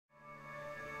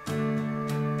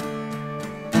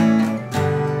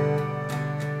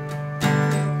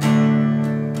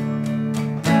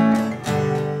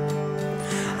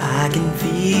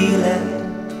feel it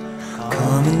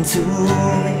coming to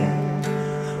me,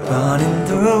 running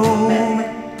through me,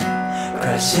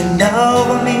 crashing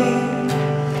over me.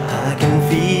 I can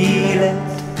feel it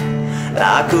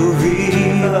like a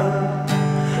river,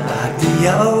 like the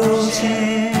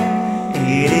ocean.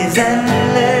 It is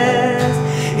endless,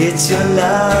 it's your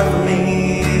love for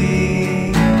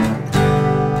me.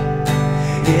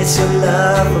 It's your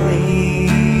love for me.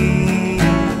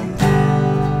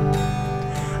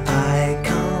 I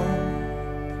calm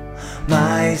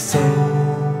my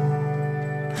soul,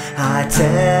 I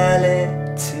tell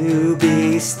it to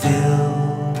be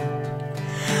still.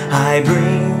 I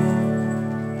bring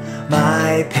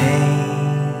my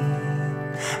pain,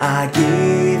 I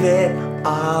give it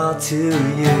all to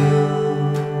you.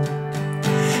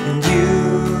 And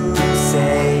you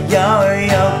say your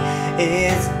yoke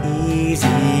is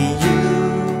easy. You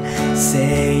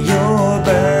say your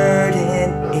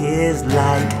burden is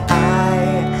light. I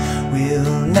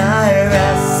will not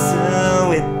wrestle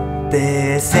with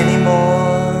this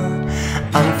anymore.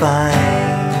 I'm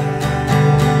fine.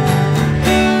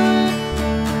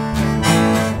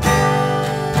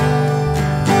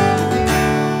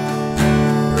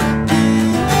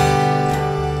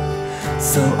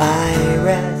 So I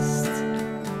rest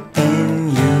in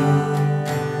you.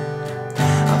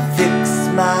 I'll fix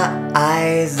my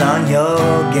eyes on your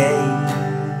gaze.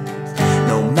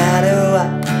 No matter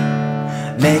what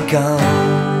may come,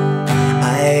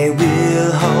 I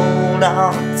will hold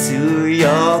on to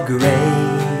your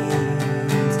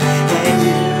grace. And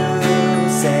you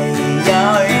say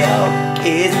your yoke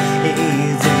is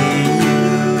easy. You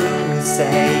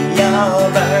say your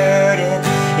burden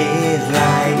is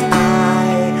light.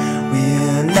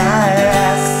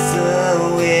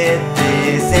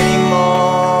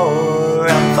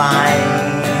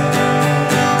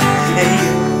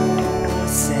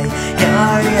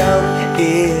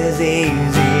 Is easy.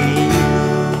 You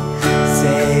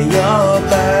say your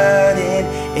burden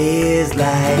is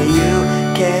like. You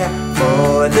care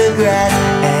for the grass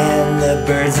and the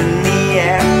birds in the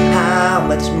air. How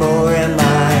much more am I?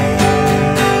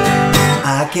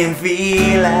 I can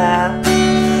feel it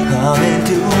coming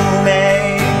to me,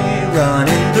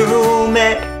 running through me,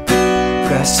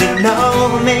 crashing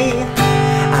over me.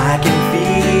 I can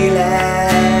feel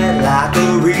it like a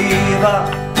river,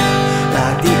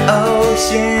 like the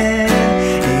ocean.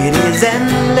 It is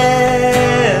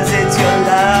endless, it's your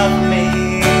love for me.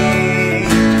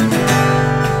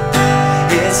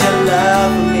 It's your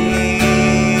love for me.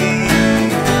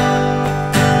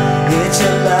 It's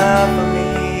your love for me.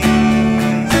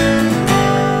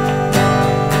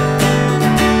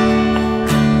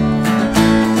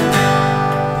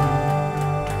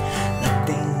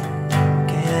 Nothing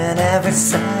can ever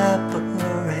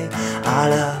separate our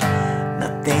love.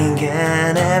 Nothing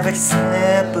can ever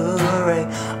separate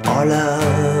our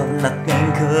love. Nothing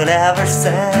could ever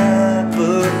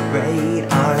separate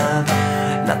our love.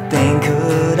 Nothing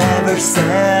could ever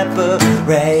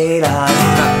separate our love.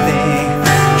 Nothing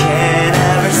can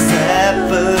ever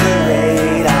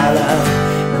separate our love.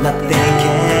 Nothing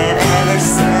can ever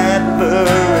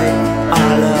separate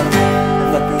our love.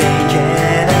 Nothing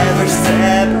can ever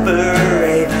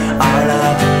separate our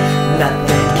love.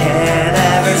 Nothing can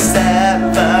ever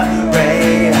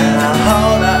separate. And I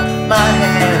hold up my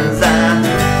hands, I'm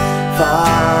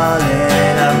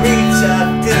falling. I reach up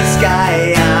to the sky,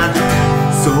 I'm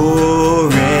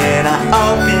soaring. I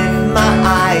open my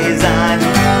eyes, I'm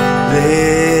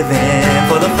living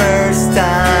for the first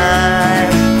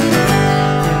time.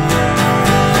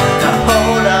 I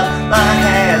hold up my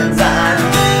hands, I'm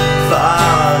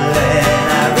falling.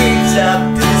 I reach up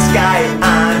to the sky,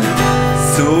 I'm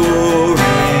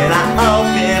soaring. I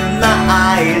open my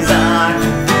eyes, I'm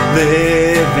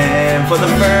living for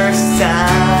the first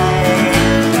time.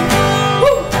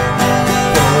 Woo!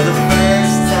 For the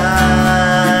first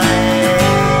time.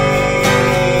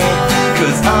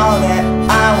 'Cause all that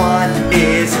I want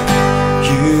is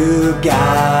you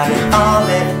got it. All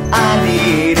that I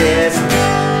need is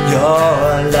your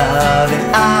love, and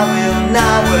I will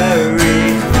not worry.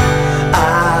 I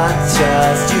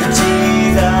trust you,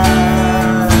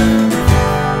 Jesus.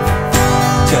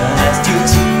 Trust you,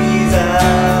 Jesus.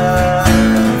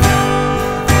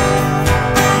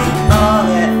 All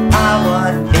that I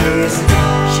want is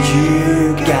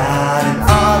you got it.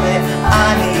 All that I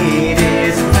need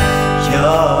is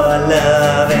your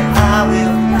love, and I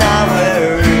will not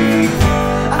worry.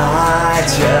 I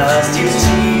trust you,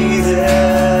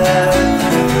 Jesus.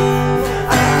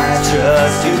 I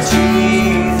trust you,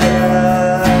 Jesus.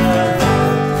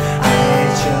 I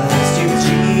trust you,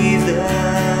 Jesus.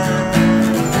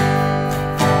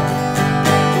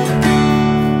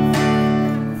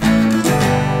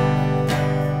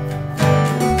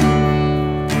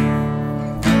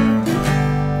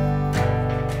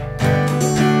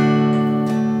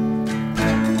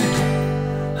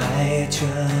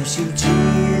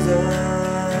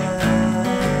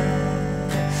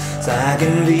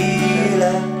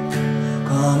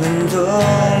 coming to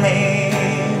me,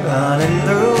 running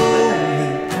through me,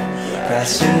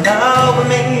 crashing over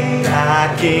me.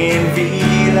 I can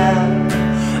feel it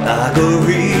like a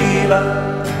river,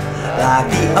 like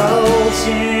the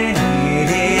ocean. It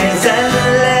is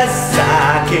endless.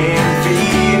 I can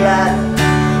feel it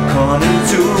coming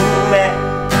to me,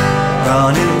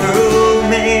 running through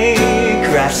me,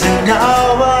 crashing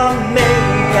over me.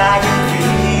 I can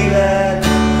feel it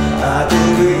like a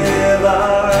river,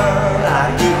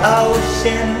 like the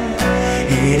ocean.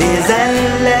 It is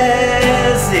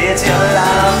endless. It's your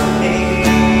love for me.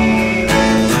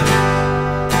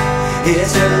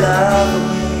 It's your love for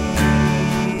me.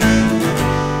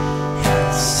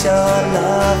 It's your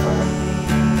love for me.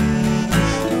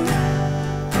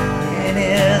 It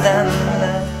is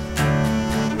endless.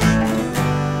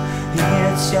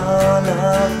 It's your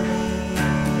love for me.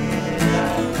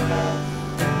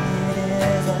 It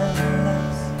is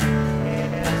endless.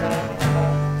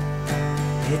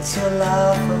 It's your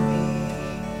love for me.